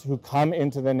blacks who come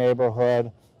into the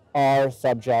neighborhood are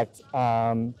subject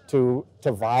to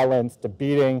violence, to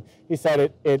beating. He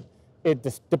said it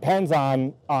just depends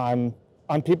on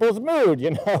people's mood,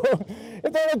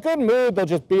 If they're in a good mood, they'll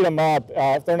just beat them up.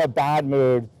 If they're in a bad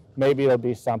mood, maybe it'll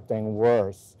be something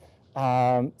worse.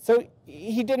 So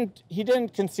he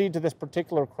didn't concede to this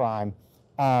particular crime,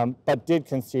 but did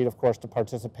concede, of course, to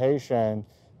participation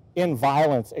in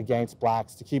violence against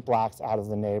blacks to keep blacks out of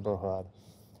the neighborhood.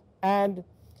 And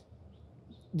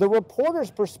the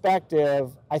reporter's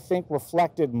perspective, I think,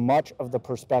 reflected much of the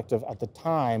perspective at the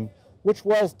time, which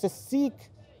was to seek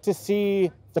to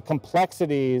see the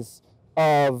complexities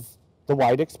of the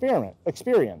white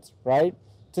experience, right?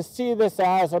 To see this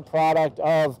as a product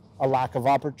of a lack of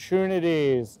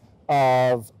opportunities,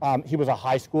 of he was a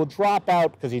high school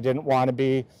dropout because he didn't want to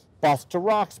be bused to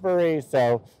Roxbury,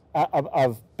 so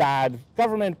of bad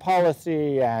government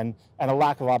policy and a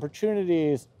lack of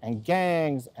opportunities and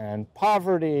gangs and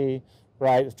poverty,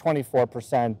 right?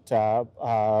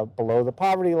 24% below the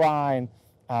poverty line,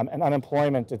 and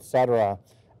unemployment, et cetera.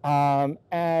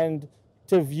 And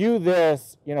to view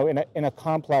this, in a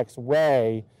complex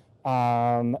way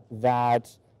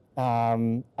that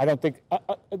I don't think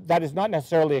that is not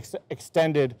necessarily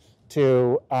extended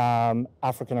to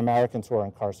African Americans who are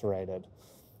incarcerated.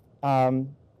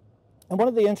 And one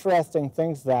of the interesting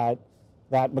things that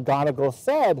McGonigal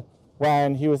said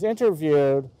when he was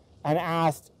interviewed and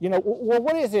asked, well,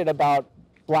 what is it about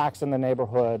blacks in the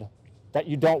neighborhood that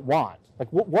you don't want? Like,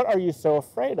 what are you so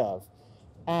afraid of?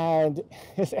 And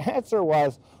his answer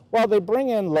was, well, they bring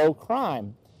in low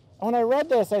crime. And when I read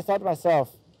this, I thought to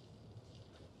myself,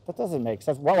 that doesn't make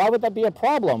sense. Well, why would that be a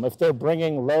problem if they're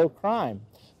bringing low crime?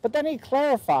 But then he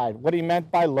clarified what he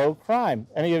meant by low crime.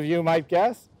 Any of you might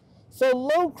guess? So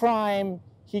low crime,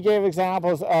 he gave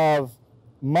examples of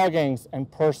muggings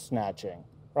and purse snatching,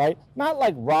 right? Not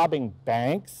like robbing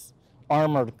banks,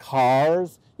 armored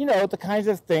cars, the kinds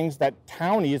of things that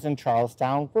townies in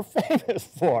Charlestown were famous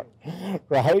for,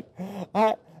 right?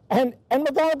 And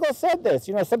McGonagall said this,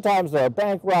 sometimes there are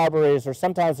bank robberies or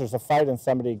sometimes there's a fight and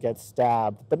somebody gets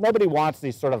stabbed, but nobody wants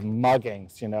these sort of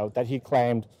muggings, that he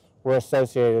claimed were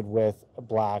associated with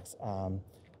blacks and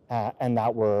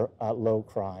that were low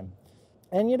crime.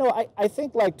 And, I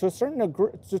think like to a certain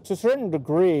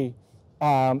degree,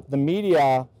 the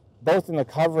media, both in the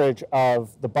coverage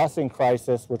of the busing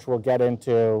crisis, which we'll get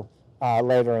into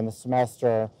later in the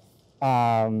semester,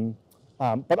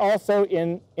 but also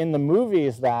in the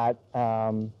movies that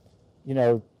that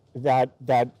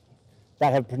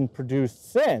have been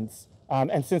produced since,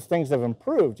 and since things have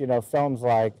improved, films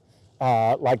like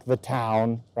The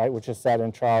Town, right, which is set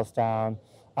in Charlestown.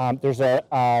 There's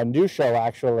a new show,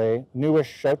 actually,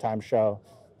 newish Showtime show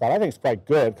that I think is quite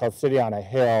good called City on a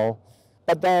Hill.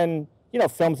 But then,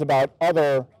 films about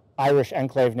other Irish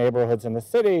enclave neighborhoods in the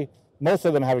city, most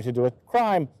of them having to do with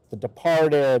crime, The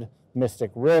Departed,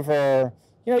 Mystic River,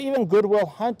 even Good Will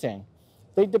Hunting.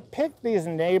 They depict these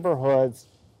neighborhoods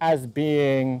as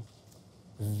being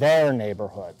their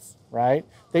neighborhoods, right?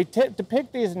 They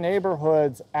depict these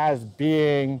neighborhoods as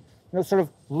being, sort of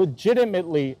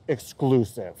legitimately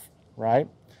exclusive, right?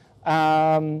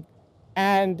 And,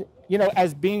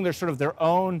 as being their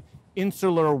own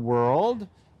insular world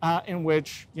in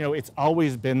which, it's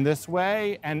always been this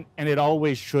way and it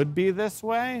always should be this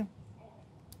way.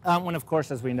 When, of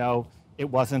course, as we know, it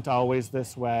wasn't always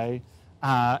this way,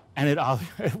 and it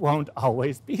won't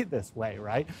always be this way,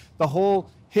 right? The whole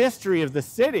history of the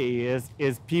city is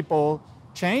people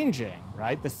changing,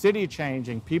 right? The city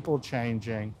changing, people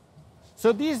changing.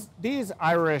 So these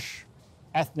Irish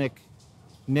ethnic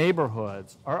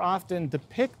neighborhoods are often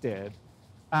depicted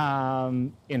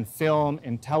in film,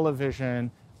 in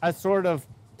television, as sort of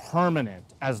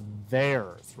permanent, as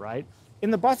theirs, right? In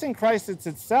the busing crisis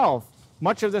itself,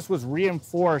 much of this was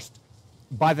reinforced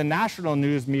by the national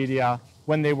news media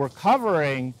when they were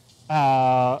covering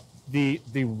the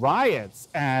riots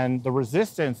and the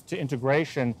resistance to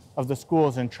integration of the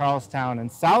schools in Charlestown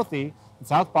and South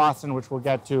Boston, which we'll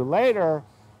get to later,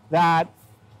 that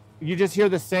you just hear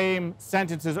the same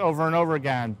sentences over and over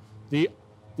again. The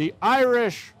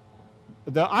Irish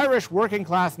working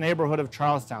class neighborhood of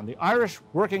Charlestown, the Irish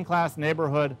working class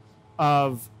neighborhood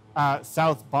of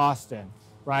South Boston,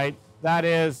 right? That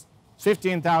is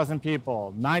 15,000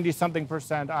 people,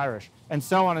 90-something% Irish, and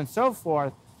so on and so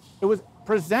forth. It was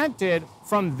presented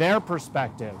from their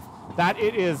perspective, that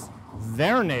it is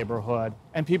their neighborhood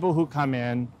and people who come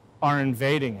in are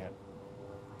invading it.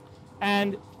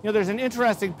 And there's an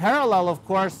interesting parallel, of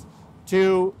course,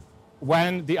 to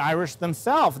when the Irish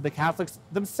themselves, the Catholics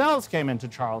themselves came into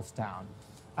Charlestown.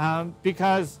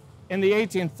 Because in the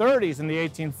 1830s and the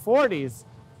 1840s,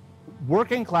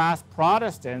 working class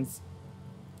Protestants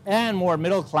and more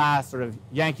middle class sort of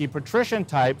Yankee patrician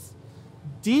types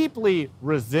deeply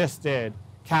resisted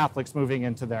Catholics moving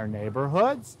into their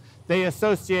neighborhoods. They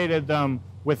associated them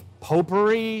with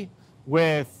popery,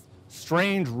 with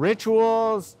strange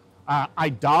rituals,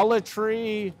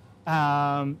 idolatry.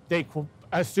 They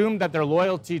assumed that their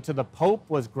loyalty to the Pope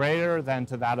was greater than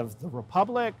to that of the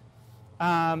Republic.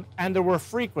 And there were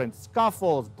frequent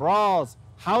scuffles, brawls,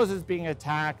 houses being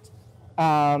attacked,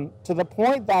 to the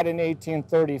point that in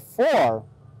 1834,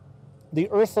 the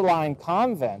Ursuline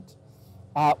convent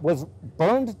was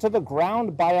burned to the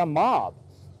ground by a mob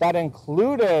that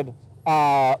included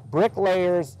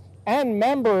bricklayers and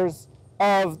members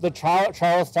of the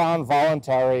Charlestown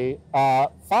Voluntary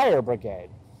Fire Brigade.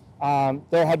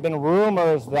 There had been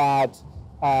rumors that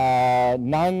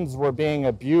nuns were being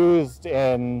abused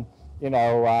in,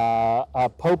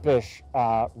 popish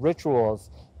rituals.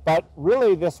 But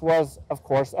really, this was, of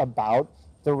course, about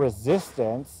the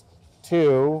resistance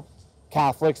to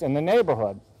Catholics in the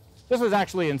neighborhood. This was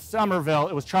actually in Somerville.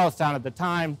 It was Charlestown at the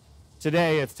time.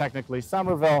 Today, it's technically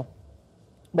Somerville.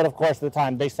 But of course, at the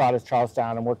time, they saw it as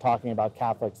Charlestown, and we're talking about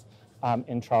Catholics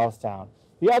in Charlestown.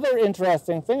 The other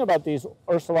interesting thing about these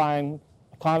Ursuline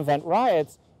convent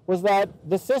riots was that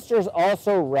the sisters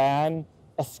also ran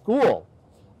a school,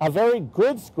 a very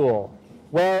good school,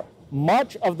 where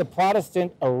much of the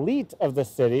Protestant elite of the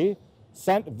city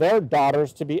sent their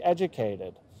daughters to be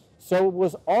educated. So it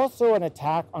was also an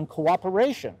attack on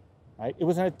cooperation, right? It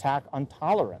was an attack on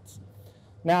tolerance.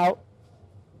 Now,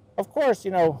 of course,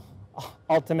 you know,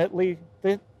 ultimately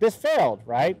this failed,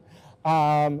 right?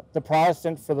 The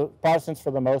Protestants,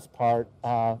 for the most part,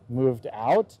 moved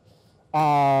out.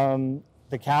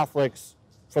 The Catholics,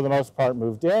 for the most part,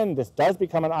 moved in. This does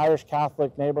become an Irish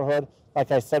Catholic neighborhood.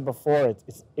 Like I said before,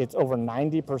 it's over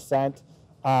 90%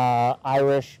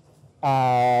 Irish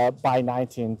by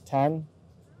 1910.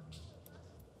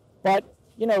 But,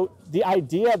 you know, the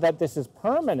idea that this is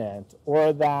permanent,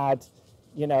 or that,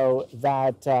 you know,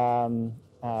 that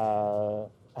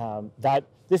that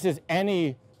this is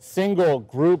any single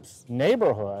group's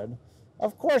neighborhood,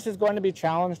 of course, is going to be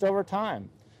challenged over time.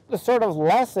 The sort of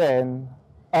lesson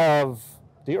of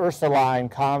the Ursuline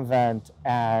convent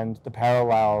and the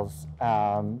parallels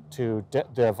to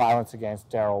the violence against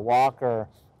Darrell Walker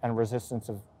and resistance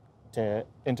to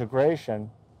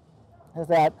integration is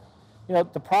that, you know,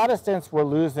 the Protestants were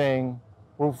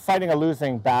fighting a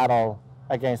losing battle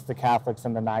against the Catholics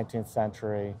in the 19th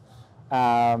century.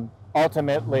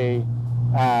 Ultimately,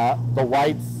 the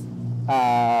whites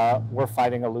were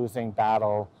fighting a losing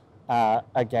battle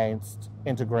against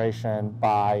integration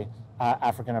by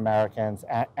African Americans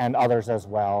and others as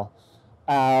well,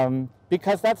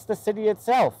 because that's the city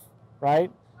itself,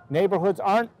 right? Neighborhoods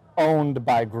aren't owned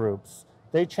by groups.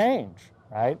 They change,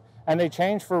 right? And they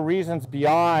change for reasons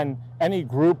beyond any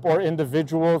group or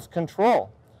individual's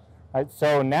control, right?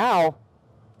 So now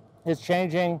it's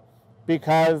changing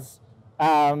because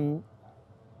it's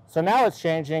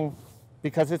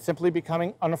simply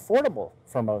becoming unaffordable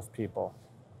for most people.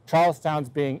 Charlestown's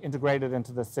being integrated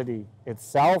into the city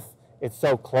itself. It's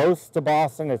so close to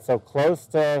Boston. It's so close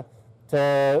to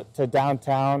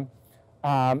downtown.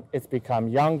 It's become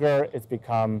younger. It's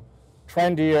become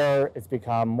trendier. It's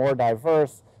become more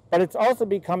diverse. But it's also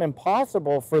become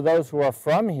impossible for those who are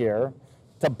from here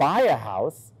to buy a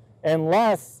house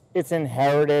unless it's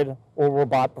inherited or were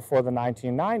bought before the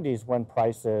 1990s, when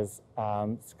prices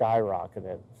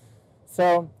skyrocketed.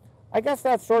 So I guess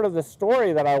that's sort of the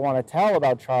story that I want to tell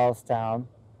about Charlestown,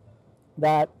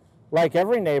 that like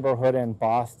every neighborhood in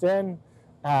Boston,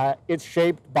 it's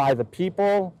shaped by the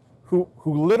people who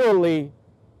literally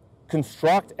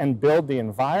construct and build the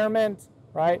environment,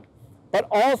 right? But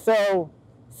also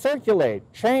circulate,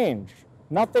 change.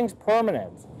 Nothing's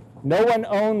permanent. No one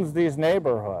owns these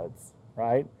neighborhoods,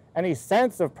 right? Any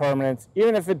sense of permanence,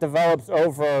 even if it develops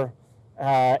over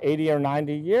 80 or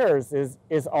 90 years,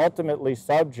 is ultimately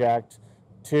subject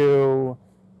to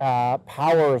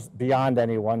powers beyond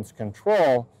anyone's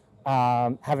control,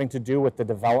 having to do with the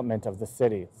development of the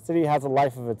city. The city has a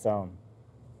life of its own.